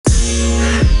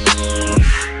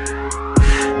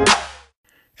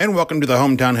And welcome to the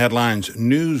Hometown Headlines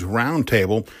News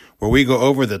Roundtable, where we go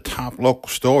over the top local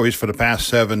stories for the past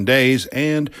 7 days.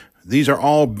 And these are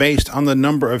all based on the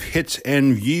number of hits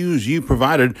and views you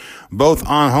provided, both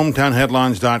on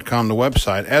hometownheadlines.com, the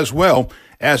website, as well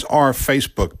as our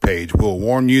Facebook page. We'll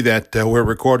warn you that we're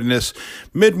recording this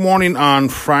mid-morning on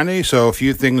Friday, so a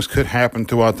few things could happen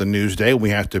throughout the news day.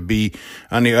 We have to be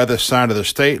on the other side of the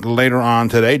state later on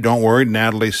today. Don't worry,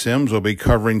 Natalie Sims will be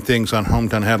covering things on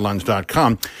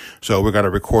hometownheadlines.com, so we've got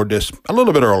to record this a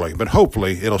little bit early, but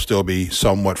hopefully it'll still be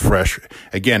somewhat fresh.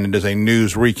 Again, it is a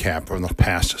news recap of the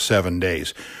past 7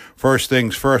 days. First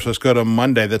things first, let's go to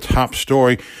Monday, the top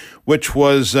story, which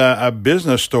was a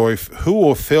business story. Who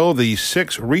will fill the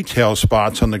 6 retail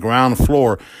spots on the ground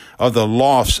floor of the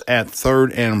lofts at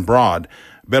 3rd and Broad?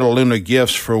 Betaluna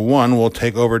Gifts, for one, will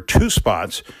take over 2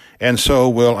 spots, and so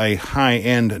will a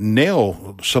high-end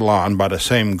nail salon by the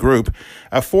same group.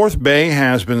 A 4th bay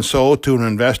has been sold to an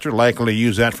investor, likely to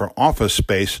use that for office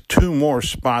space. 2 more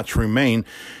spots remain.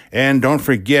 And don't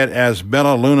forget, as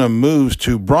Betaluna moves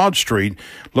to Broad Street,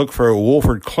 look for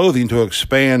Wolford Clothing to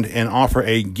expand and offer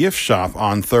a gift shop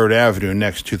on 3rd Avenue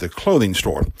next to the clothing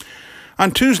store.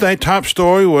 On Tuesday, top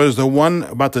story was the one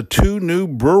about the 2 new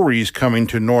breweries coming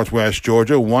to Northwest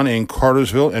Georgia, one in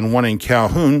Cartersville and one in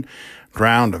Calhoun.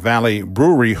 Drowned Valley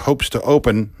Brewery hopes to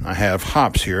open, I have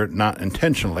hops here, not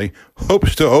intentionally,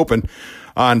 hopes to open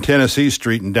on Tennessee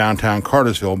Street in downtown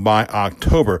Cartersville by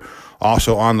October.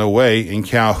 Also on the way in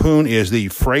Calhoun is the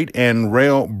Freight and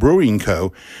Rail Brewing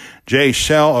Co. Jay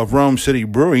Shell of Rome City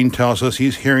Brewing tells us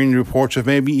he's hearing reports of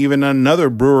maybe even another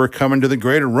brewer coming to the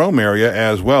greater Rome area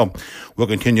as well. We'll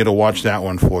continue to watch that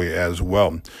one for you as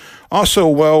well. Also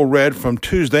well read from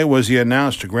Tuesday was the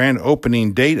announced grand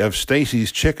opening date of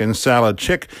Stacy's Chicken Salad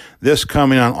Chick, this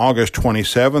coming on August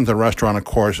 27th. The restaurant, of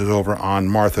course, is over on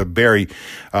Martha Berry.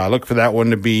 Look for that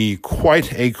one to be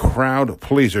quite a crowd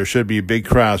pleaser. Should be big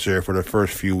crowds there for the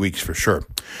first few weeks for sure.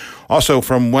 Also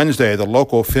from Wednesday, the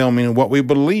local filming of what we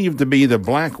believe to be the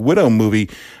Black Widow movie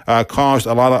caused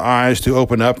a lot of eyes to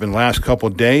open up in the last couple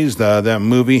of days. That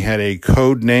movie had a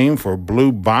code name for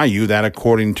Blue Bayou, that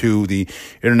according to the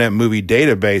Internet Movie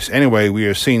Database. Anyway, we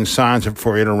are seeing signs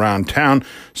for it around town.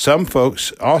 Some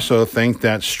folks also think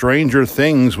that Stranger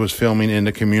Things was filming in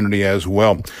the community as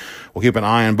well. We'll keep an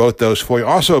eye on both those for you.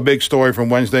 Also, a big story from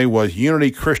Wednesday was Unity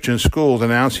Christian Schools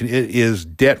announcing it is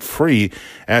debt-free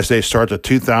as they start the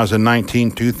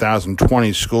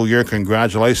 2019-2020 school year.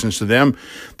 Congratulations to them.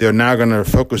 They're now going to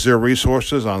focus their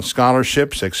resources on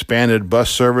scholarships, expanded bus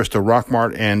service to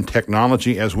Rockmart and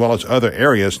technology, as well as other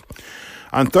areas.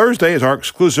 On Thursday is our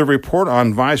exclusive report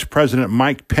on Vice President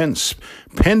Mike Pence's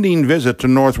pending visit to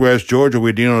Northwest Georgia.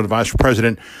 We do know the Vice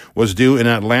President was due in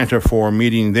Atlanta for a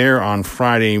meeting there on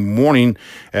Friday morning,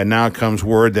 and now comes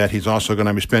word that he's also going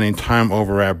to be spending time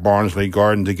over at Barnsley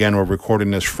Gardens. Again, we're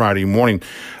recording this Friday morning.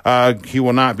 He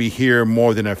will not be here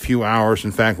more than a few hours.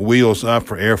 In fact, Wheels Up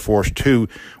for Air Force Two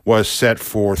was set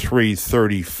for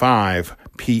 3:35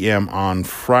 p.m. on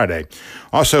Friday.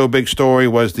 Also, a big story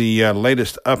was the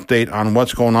latest update on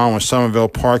what's going on with Somerville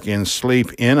Park and Sleep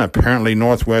Inn. Apparently,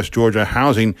 Northwest Georgia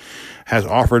Housing has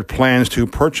offered plans to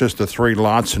purchase the 3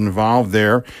 lots involved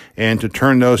there and to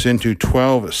turn those into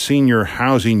 12 senior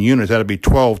housing units. That'll be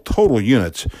 12 total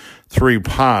units, 3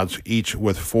 pods, each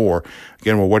with 4.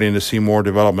 Again, we're waiting to see more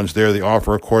developments there. The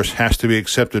offer, of course, has to be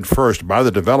accepted first by the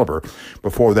developer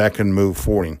before that can move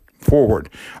forward.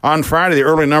 On Friday, the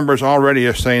early numbers already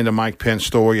are saying the Mike Pence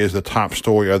story is the top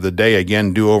story of the day.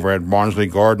 Again, due over at Barnsley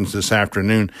Gardens this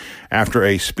afternoon after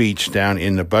a speech down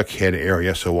in the Buckhead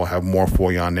area. So we'll have more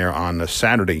for you on there on the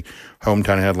Saturday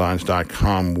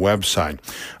hometownheadlines.com website.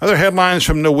 Other headlines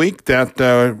from the week that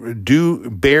do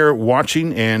bear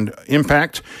watching and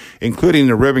impact, including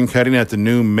the ribbon cutting at the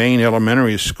new Maine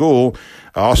Elementary School.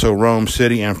 Also, Rome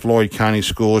City and Floyd County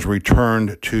schools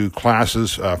returned to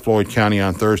classes. Floyd County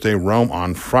on Thursday, Rome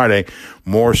on Friday.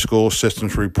 More school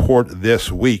systems report this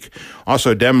week.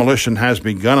 Also, demolition has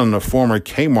begun on the former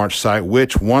Kmart site,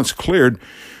 which, once cleared,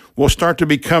 will start to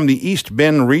become the East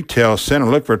Bend Retail Center.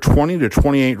 Look for 20 to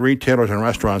 28 retailers and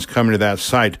restaurants coming to that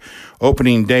site.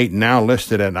 Opening date now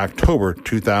listed at October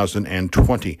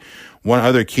 2020. One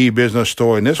other key business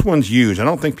story, and this one's huge. I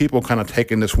don't think people kind of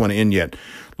taken this one in yet.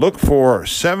 Look for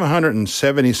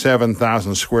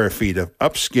 777,000 square feet of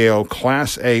upscale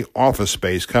Class A office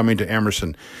space coming to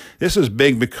Emerson. This is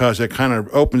big because it kind of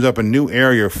opens up a new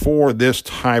area for this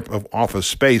type of office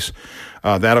space.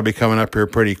 That'll be coming up here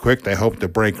pretty quick. They hope to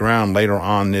break ground later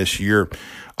on this year.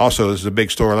 Also, this is a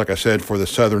big story, like I said, for the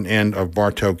southern end of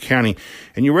Bartow County.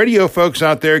 And you radio folks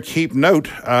out there, keep note,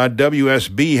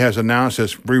 WSB has announced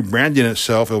it's rebranding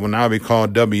itself. It will now be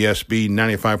called WSB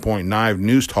 95.9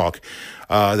 News Talk.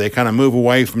 They kind of move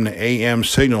away from the AM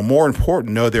signal. More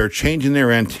important, though, they're changing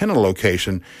their antenna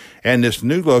location, and this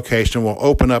new location will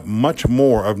open up much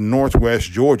more of Northwest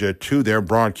Georgia to their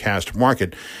broadcast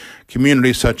market.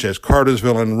 Communities such as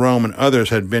Cartersville and Rome and others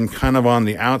had been kind of on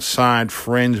the outside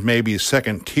fringe, maybe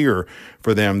second tier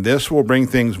for them. This will bring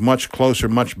things much closer,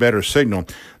 much better signal.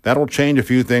 That'll change a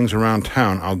few things around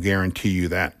town, I'll guarantee you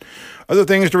that. Other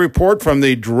things to report from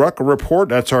the Druck Report.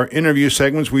 That's our interview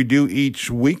segments we do each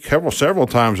week, several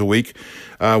times a week.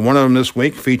 One of them this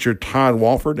week featured Todd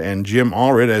Walford and Jim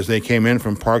Allred as they came in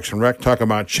from Parks and Rec, talk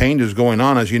about changes going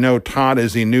on. As you know, Todd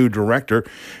is the new director.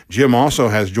 Jim also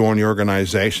has joined the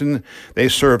organization. They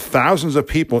serve thousands of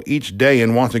people each day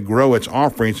and want to grow its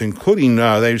offerings, including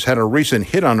they just had a recent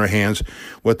hit on their hands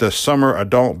with the Summer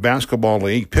Adult Basketball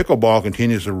League. Pickleball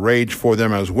continues to rage for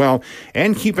them as well.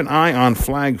 And keep an eye on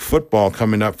flag football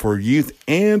coming up for youth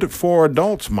and for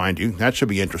adults, mind you. That should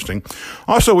be interesting.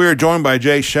 Also, we are joined by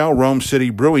Jay Shell, Rome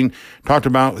City Brewing, talked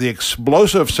about the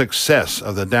explosive success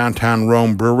of the downtown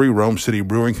Rome Brewery, Rome City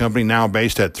Brewing Company, now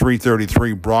based at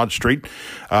 333 Broad Street.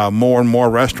 More and more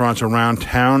restaurants around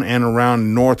town and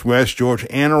around Northwest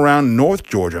Georgia and around North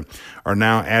Georgia are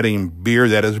now adding beer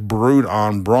that is brewed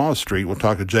on Broad Street. We'll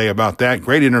talk to Jay about that.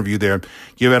 Great interview there.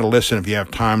 Give that a listen if you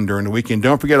have time during the weekend.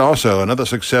 Don't forget also another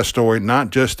success story, not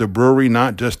just the brewery,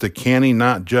 not just the canning,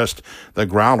 not just the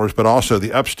growlers, but also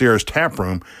the upstairs tap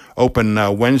room, open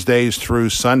Wednesdays through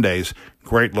Sundays.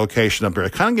 Great location up there.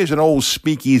 It kind of gives an old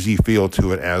speakeasy feel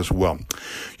to it as well.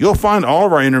 You'll find all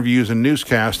of our interviews and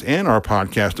newscasts and our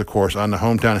podcast, of course, on the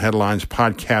Hometown Headlines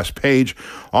podcast page.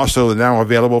 Also now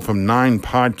available from 9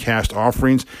 podcast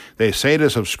offerings. They say to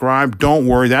subscribe. Don't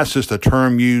worry. That's just a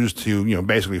term used to,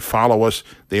 basically follow us.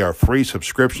 They are free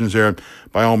subscriptions there.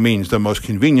 By all means, the most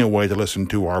convenient way to listen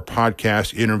to our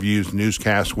podcast, interviews,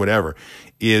 newscasts, whatever,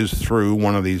 is through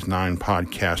one of these 9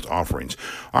 podcast offerings.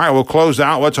 All right, we'll close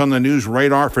out what's on the news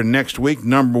radar for next week.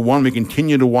 Number 1, we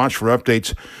continue to watch for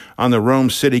updates on the Rome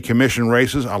City Commission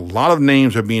races. A lot of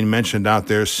names are being mentioned out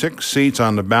there. 6 seats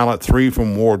on the ballot, 3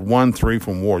 from Ward 1, 3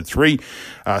 from Ward 3.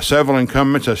 Several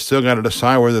incumbents have still got to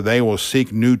decide whether they will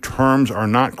seek new terms or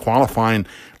not, qualifying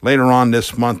later on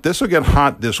this month. This will get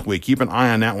hot this week. Keep an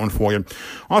eye on that one for you.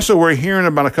 Also, we're hearing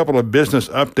about a couple of business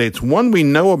updates. One we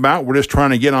know about. We're just trying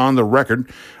to get on the record.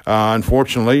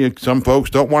 Unfortunately, some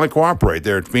folks don't want to cooperate.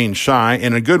 They're being shy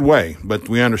in a good way, but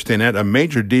we understand that. A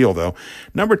major deal, though.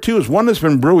 Number 2 is one that's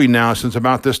been brewing now since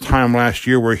about this time last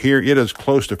year. We're here. It is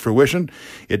close to fruition.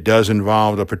 It does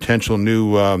involve a potential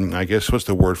new, what's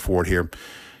the word for it here?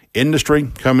 Industry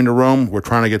coming to Rome. We're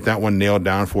trying to get that one nailed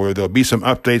down for you. There'll be some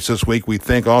updates this week, we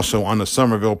think, also on the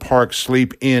Somerville Park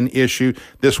sleep-in issue,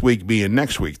 this week being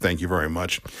next week. Thank you very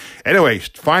much. Anyway,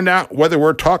 find out whether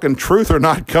we're talking truth or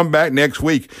not. Come back next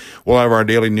week. We'll have our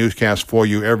daily newscast for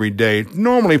you every day,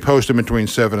 normally posted between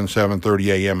 7 and 7:30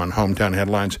 a.m. on Hometown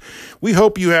Headlines. We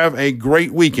hope you have a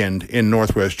great weekend in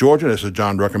Northwest Georgia. This is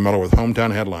John Druckenmiller with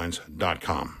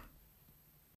HometownHeadlines.com.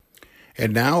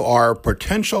 And now our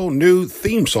potential new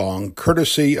theme song,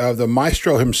 courtesy of the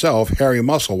maestro himself, Harry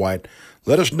Musselwhite.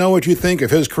 Let us know what you think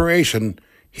of his creation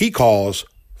he calls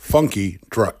Funky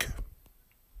Druck.